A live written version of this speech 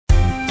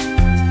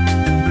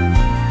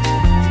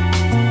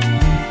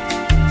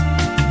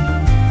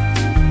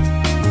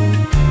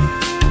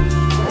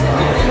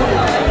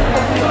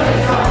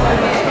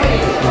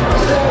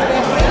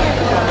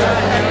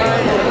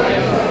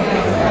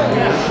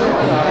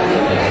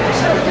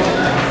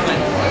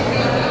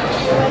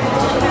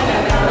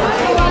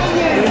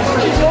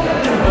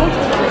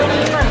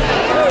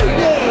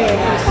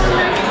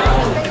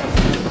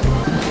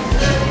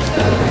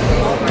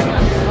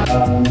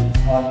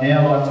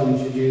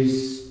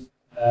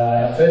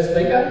first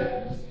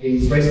speaker.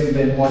 He's recently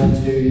been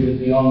appointed to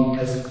the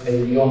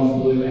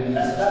Beyond Blue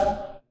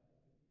Ambassador.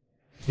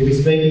 He'll be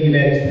speaking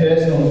about his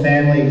personal and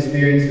family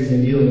experiences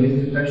in dealing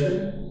with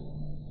depression.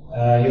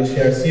 He'll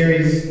share a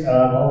series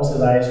of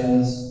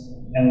observations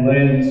and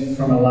learnings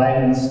from a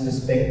layman's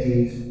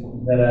perspective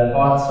that are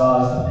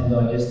bite-sized and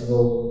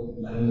digestible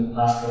in the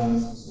past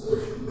ones.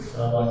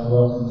 So I'd like to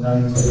welcome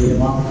Tony to the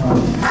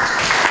microphone.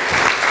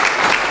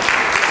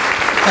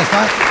 Thanks,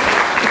 mate.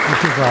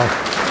 Thank you,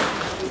 Rob.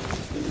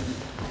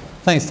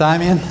 Thanks,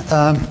 Damien.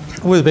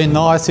 It would have been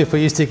nice if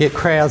we used to get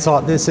crowds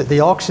like this at the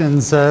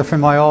auctions from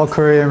my old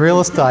career in real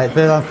estate,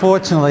 but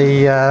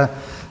unfortunately,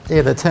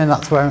 the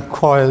turn-ups weren't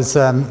quite as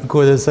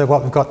good as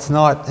what we've got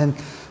tonight. And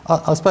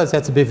I suppose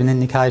that's a bit of an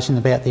indication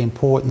about the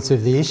importance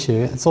of the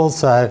issue. It's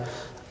also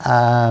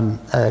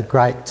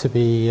great to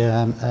be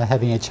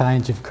having a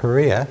change of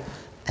career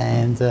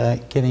and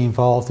getting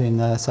involved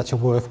in such a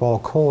worthwhile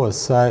cause.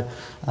 So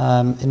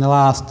in the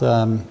last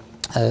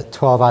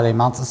 12, 18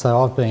 months or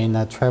so, I've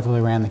been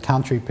travelling around the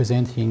country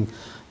presenting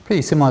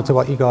pretty similar to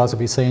what you guys will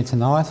be seeing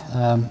tonight.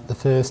 The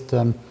first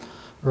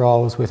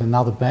role was with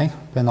another bank.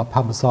 Better not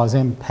publicise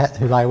them,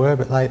 who they were,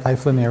 but they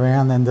flew me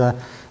around, and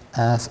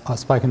I've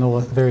spoken to all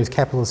the various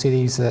capital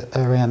cities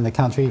around the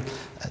country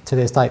to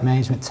their state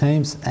management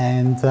teams,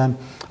 and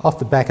off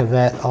the back of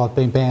that I've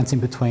been bouncing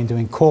between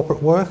doing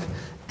corporate work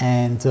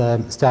and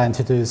starting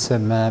to do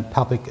some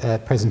public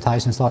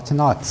presentations like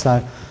tonight.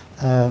 So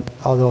I'd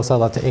also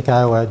like to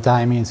echo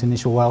Damien's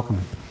initial welcome.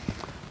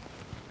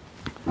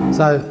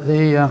 So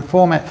the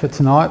format for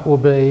tonight will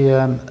be,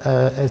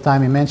 as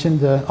Damien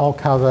mentioned, I'll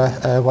cover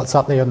what's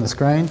up there on the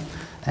screen,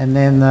 and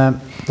then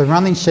the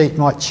running sheet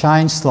might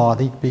change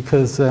slightly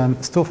because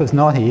Stuffer's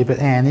not here, but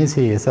Anne is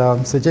here. So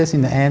I'm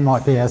suggesting that Anne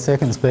might be our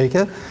second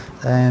speaker,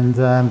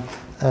 and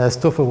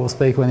Stuffer will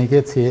speak when he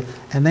gets here.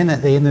 And then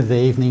at the end of the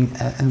evening,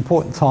 an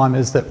important time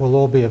is that we'll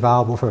all be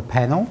available for a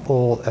panel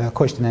or a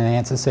question and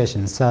answer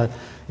session. So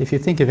if you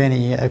think of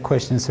any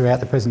questions throughout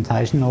the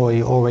presentation, or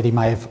you already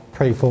may have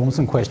pre-formed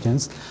some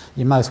questions,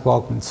 you're most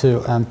welcome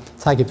to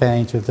take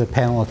advantage of the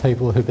panel of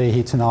people who'll be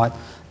here tonight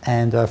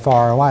and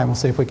fire away, and we'll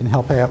see if we can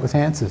help out with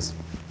answers.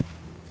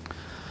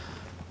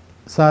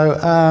 So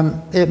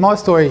my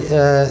story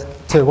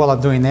to what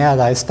I'm doing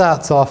nowadays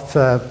starts off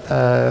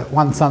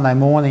one Sunday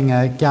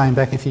morning going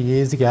back a few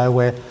years ago,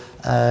 where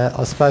I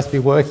was supposed to be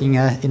working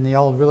in the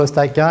old real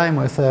estate game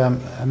with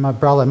my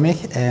brother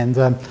Mick,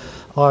 and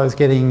I was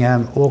getting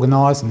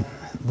organised and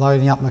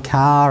loading up my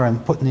car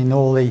and putting in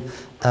all the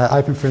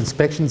open for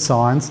inspection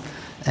signs,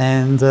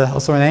 and I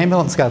saw an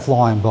ambulance go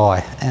flying by,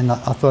 and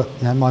I thought,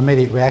 my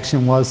immediate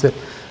reaction was that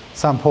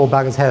some poor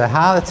bugger's had a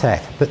heart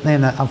attack. But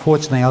then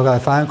unfortunately I got a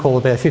phone call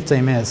about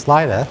 15 minutes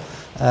later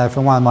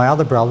from one of my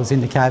other brothers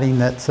indicating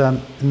that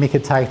Mick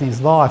had taken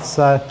his life.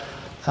 So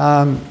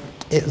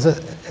it was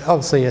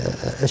obviously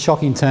a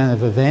shocking turn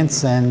of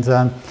events,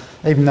 and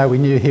even though we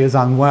knew he was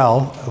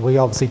unwell, we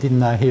obviously didn't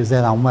know he was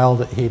that unwell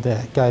that he'd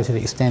go to the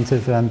extent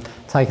of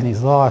taking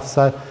his life.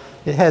 So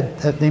it had,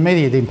 the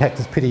immediate impact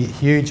was pretty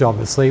huge,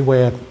 obviously,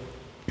 where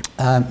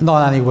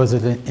not only was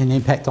it an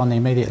impact on the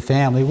immediate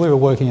family, we were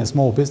working in a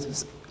small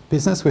business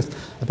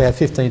with about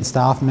 15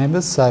 staff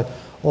members, so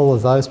all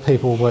of those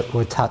people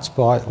were touched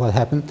by what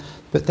happened.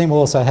 But then we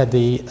also had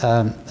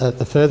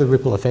the further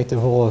ripple effect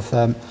of all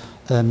of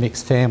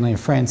Mick's family and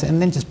friends,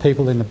 and then just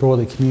people in the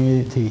broader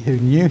community who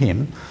knew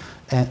him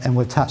and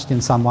were touched in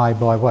some way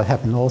by what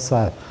happened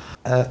also.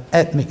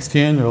 At Mick's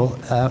funeral,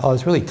 I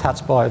was really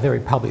touched by a very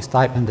public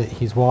statement that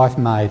his wife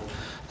made,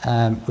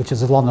 which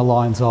is along the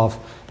lines of,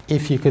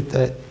 if you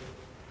could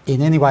in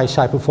any way,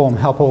 shape or form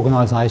help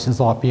organisations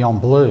like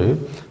Beyond Blue,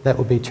 that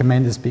would be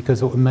tremendous,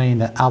 because it would mean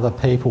that other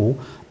people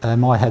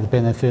might have the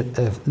benefit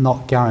of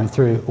not going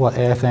through what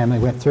our family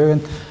went through.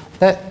 And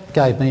that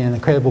gave me an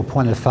incredible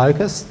point of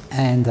focus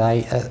and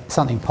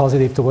something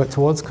positive to work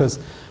towards, because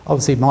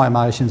obviously my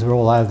emotions were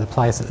all over the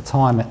place at the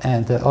time,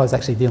 and I was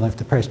actually dealing with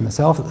depression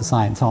myself at the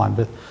same time,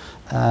 but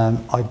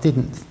I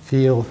didn't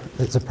feel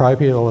it's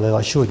appropriate or that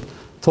I should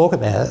talk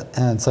about it.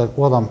 And so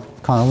what I'm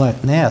kind of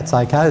learnt now, it's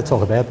okay to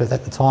talk about it, but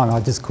at the time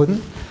I just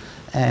couldn't.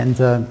 And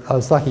I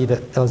was lucky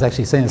that I was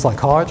actually seeing a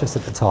psychiatrist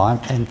at the time,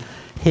 and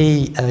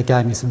he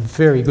gave me some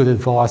very good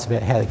advice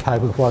about how to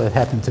cope with what had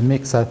happened to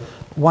Mick. So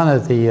one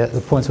of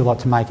the points we'd like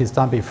to make is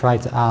don't be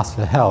afraid to ask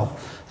for help,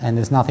 and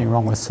there's nothing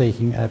wrong with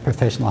seeking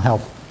professional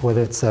help,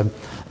 whether it's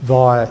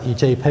via your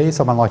GP,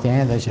 someone like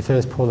Anne, as your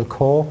first port of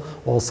call,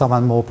 or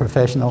someone more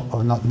professional,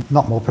 or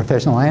not more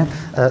professional, Anne,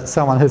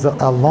 someone who's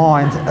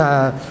aligned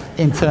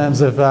in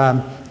terms of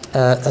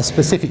a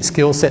specific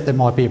skill set that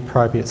might be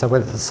appropriate. So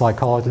whether it's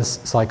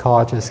a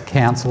psychiatrist,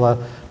 counsellor,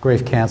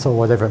 grief counsellor,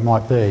 whatever it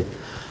might be.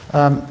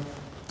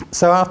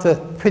 So after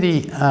a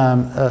pretty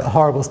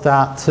horrible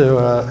start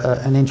to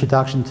an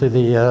introduction to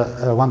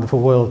the wonderful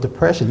world of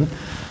depression,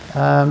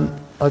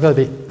 I got a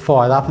bit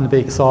fired up and a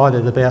bit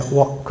excited about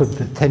what could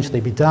potentially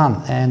be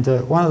done. And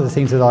one of the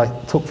things that I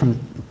took from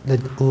the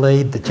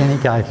lead that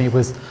Jenny gave me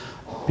was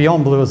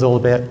Beyond Blue is all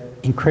about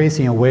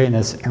increasing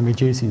awareness and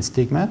reducing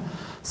stigma.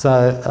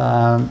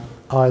 So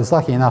I was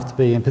lucky enough to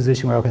be in a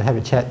position where I could have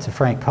a chat to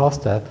Frank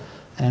Costa,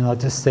 and I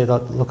just said,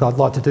 look, I'd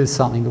like to do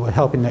something that would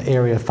help in the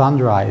area of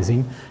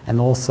fundraising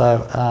and also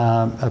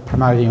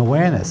promoting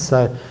awareness.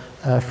 So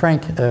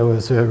Frank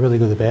was really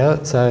good about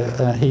it. So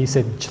he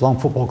said Geelong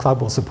Football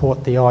Club will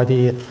support the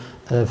idea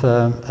of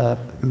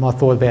my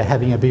thought about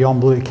having a Beyond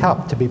Blue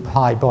Cup to be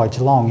played by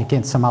Geelong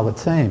against some other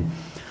team.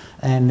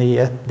 And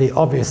the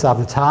obvious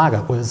other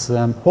target was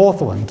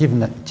Hawthorn, given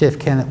that Jeff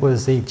Kennett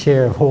was the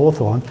chair of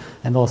Hawthorn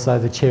and also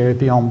the chair of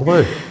Beyond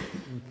Blue.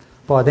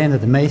 By the end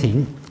of the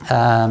meeting,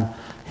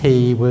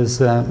 he was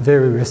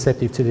very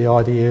receptive to the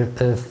idea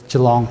of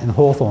Geelong and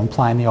Hawthorn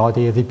playing the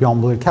idea of the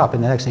Beyond Blue Cup,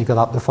 and it actually got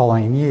up the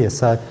following year.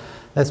 So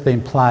that's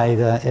been played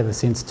ever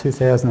since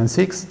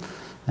 2006,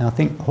 and I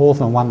think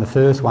Hawthorn won the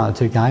first 1 or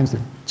 2 games,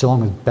 but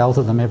Geelong has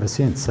belted them ever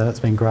since, so that's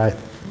been great.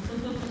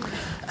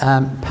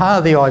 Part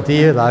of the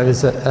idea, though,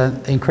 is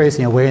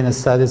increasing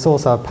awareness. So there's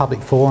also a public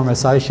forum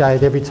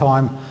associated every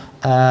time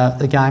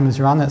the game is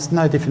run. It's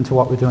no different to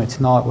what we're doing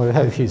tonight, where we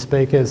have a few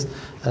speakers,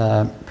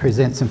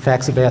 present some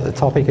facts about the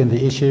topic and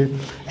the issue,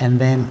 and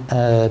then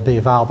be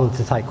available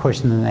to take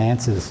questions and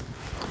answers.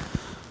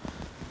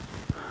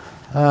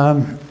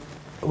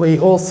 We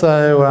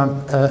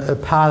also,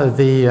 part of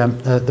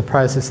the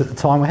process at the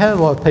time, we had a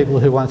lot of people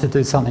who wanted to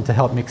do something to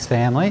help mixed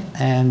family,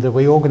 and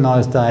we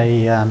organised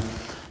a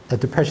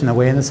depression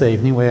awareness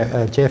evening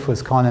where Jeff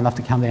was kind enough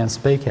to come down and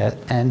speak at,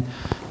 and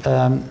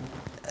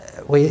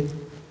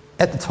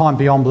at the time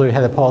Beyond Blue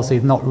had a policy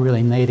of not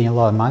really needing a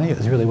lot of money. It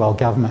was really well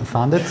government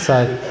funded,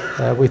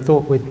 so we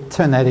thought we'd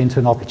turn that into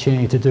an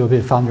opportunity to do a bit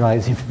of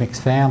fundraising for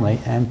mixed family,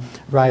 and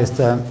raised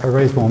a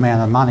reasonable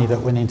amount of money that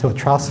went into a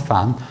trust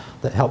fund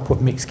that helped put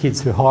mixed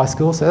kids through high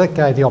school. So that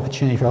gave the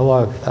opportunity for a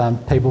lot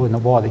of people in the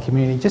wider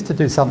community just to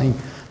do something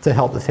to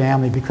help the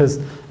family, because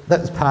that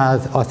was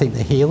part of, I think,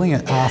 the healing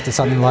after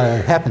something like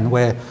that happened,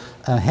 where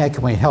how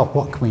can we help,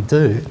 what can we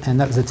do? And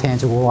that was a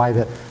tangible way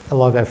that a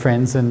lot of our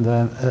friends and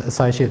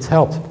associates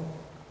helped.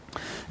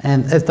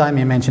 And as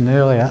Damien mentioned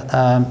earlier,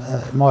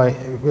 my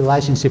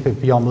relationship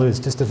with Beyond Blue has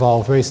just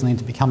evolved recently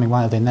into becoming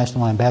one of their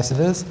national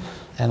ambassadors,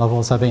 and I've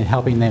also been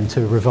helping them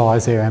to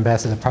revise their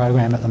ambassador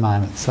program at the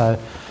moment. So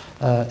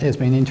it's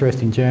been an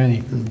interesting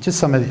journey. Just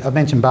some of I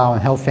mentioned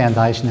Barwon Health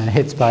Foundation and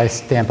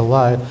Headspace down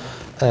below,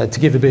 to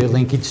give a bit of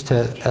linkage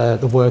to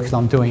the work that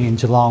I'm doing in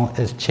Geelong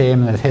as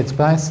chairman of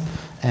Headspace,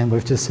 and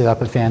we've just set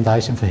up a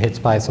foundation for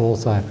Headspace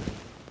also.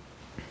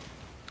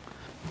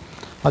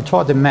 I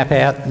tried to map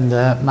out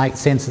and make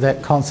sense of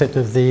that concept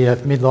of the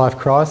midlife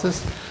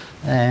crisis,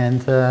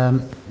 and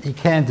you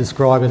can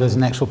describe it as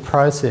an actual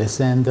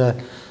process, and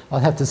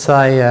I'd have to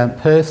say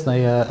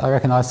personally I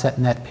reckon I sat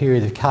in that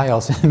period of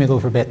chaos in the middle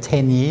for about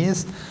 10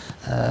 years,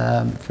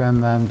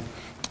 from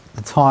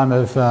the time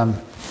of a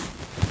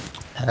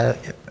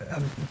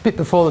bit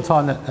before the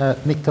time that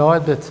Mick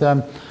died, but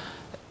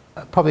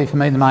probably for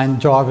me the main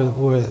driver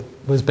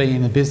was being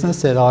in the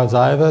business, that I was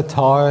over,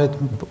 tired,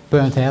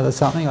 burnt out or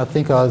something. I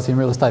think I was in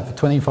real estate for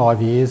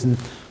 25 years, and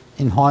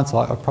in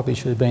hindsight I probably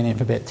should have been in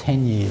for about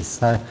 10 years.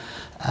 So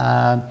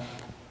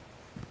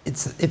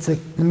the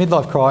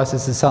midlife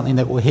crisis is something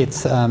that will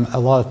hit a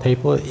lot of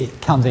people.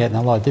 It comes out in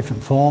a lot of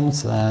different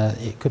forms.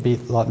 It could be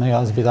like me, I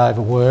was a bit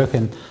overworked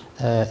and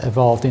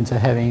evolved into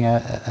having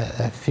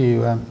a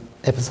few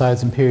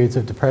episodes and periods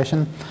of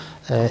depression.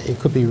 It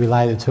could be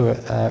related to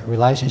a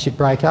relationship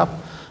breakup.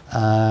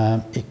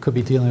 It could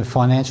be dealing with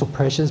financial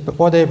pressures, but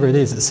whatever it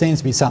is, it seems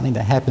to be something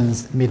that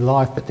happens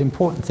midlife. But the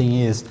important thing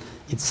is,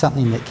 it's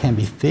something that can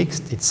be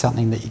fixed. It's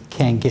something that you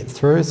can get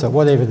through. So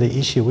whatever the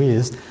issue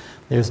is,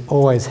 there's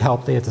always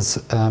help there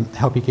to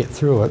help you get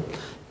through it.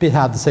 Bit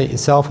hard to see it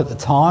yourself at the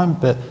time,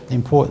 but the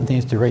important thing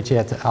is to reach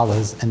out to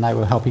others, and they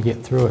will help you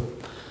get through it.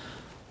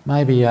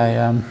 Maybe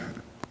a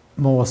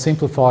more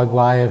simplified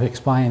way of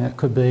explaining it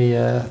could be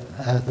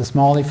the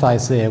smiley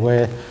face there,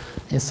 where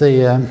you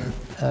see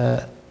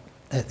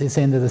at this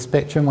end of the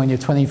spectrum, when you're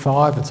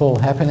 25, it's all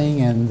happening,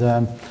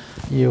 and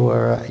you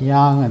were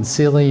young and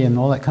silly and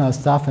all that kind of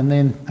stuff, and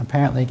then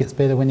apparently it gets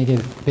better when you get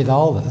a bit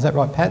older. Is that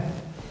right, Pat?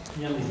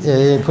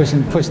 Yeah,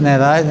 pushing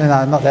that age.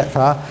 No, not that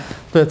far.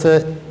 But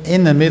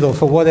in the middle,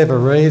 for whatever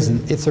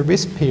reason, it's a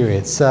risk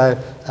period. So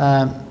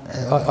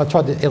I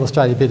tried to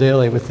illustrate a bit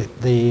earlier with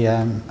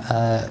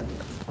the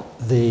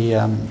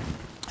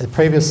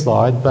previous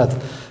slide, but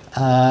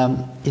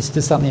it's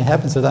just something that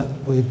happens. So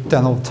we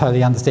don't all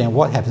totally understand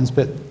what happens,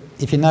 but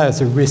if you know it's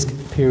a risk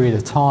period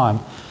of time,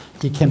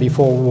 you can be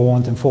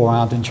forewarned and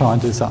forearmed and try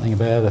and do something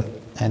about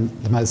it. And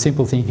the most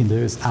simple thing you can do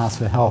is ask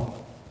for help.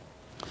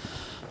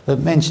 I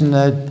mentioned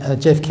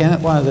Jeff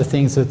Kennett. One of the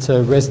things that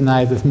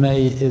resonated with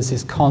me is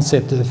this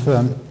concept of,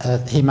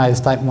 he made a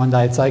statement one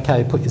day, it's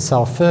okay to put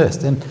yourself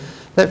first. And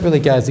that really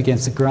goes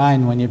against the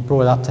grain when you're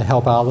brought up to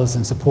help others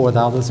and support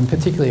others, and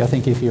particularly I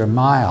think if you're a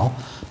male,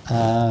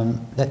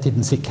 that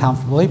didn't sit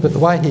comfortably. But the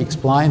way he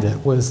explained it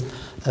was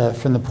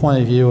from the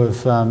point of view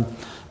of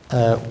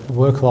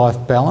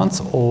work-life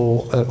balance,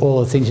 or all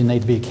the things you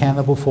need to be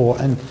accountable for.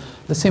 And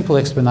the simple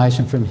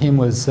explanation from him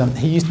was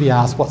he used to be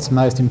asked, what's the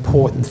most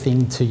important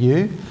thing to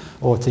you?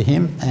 or to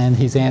him, and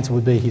his answer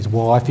would be his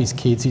wife, his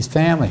kids, his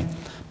family.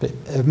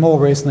 But more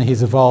recently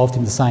he's evolved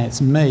into saying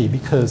it's me,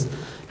 because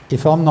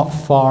if I'm not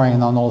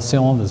firing on all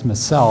cylinders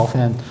myself,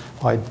 and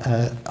I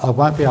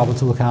won't be able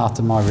to look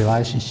after my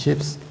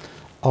relationships,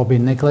 I'll be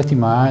neglecting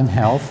my own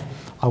health,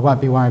 I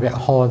won't be worrying about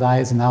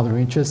holidays and other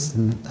interests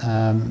and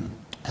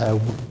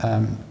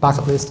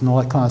bucket list and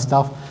all that kind of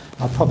stuff.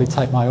 I'll probably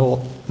take my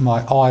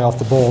eye off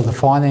the ball of the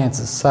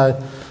finances. So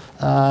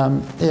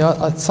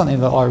yeah, it's something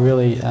that I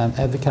really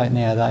advocate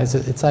nowadays.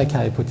 It's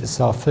okay to put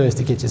yourself first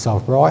to get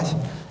yourself right,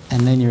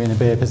 and then you're in a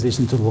better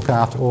position to look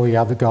after all your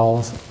other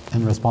goals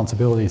and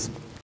responsibilities.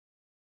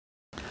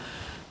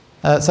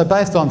 So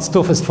based on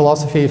Stuffer's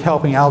philosophy of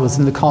helping others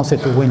and the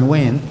concept of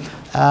win-win,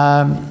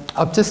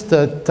 I've just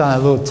done a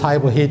little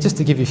table here just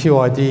to give you a few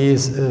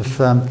ideas of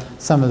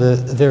some of the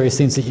various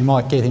things that you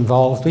might get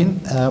involved in.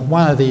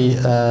 One of the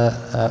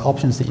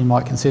options that you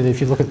might consider, if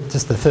you look at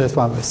just the first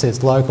one that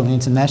says local and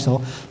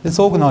international, there's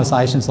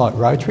organisations like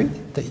Rotary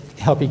that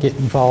help you get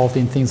involved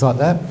in things like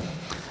that.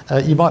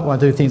 You might want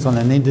to do things on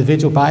an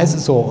individual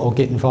basis or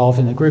get involved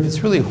in a group.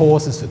 It's really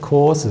horses for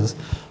courses.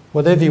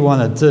 Whatever you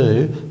want to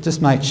do,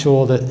 just make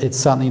sure that it's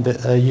something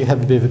that you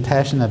have a bit of a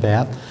passion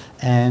about.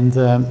 And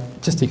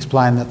just to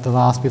explain that the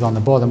last bit on the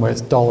bottom where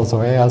it's dollars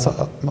or hours,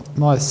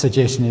 my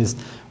suggestion is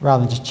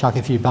rather than just chuck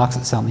a few bucks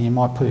at something, you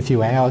might put a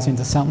few hours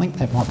into something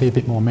that might be a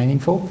bit more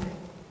meaningful.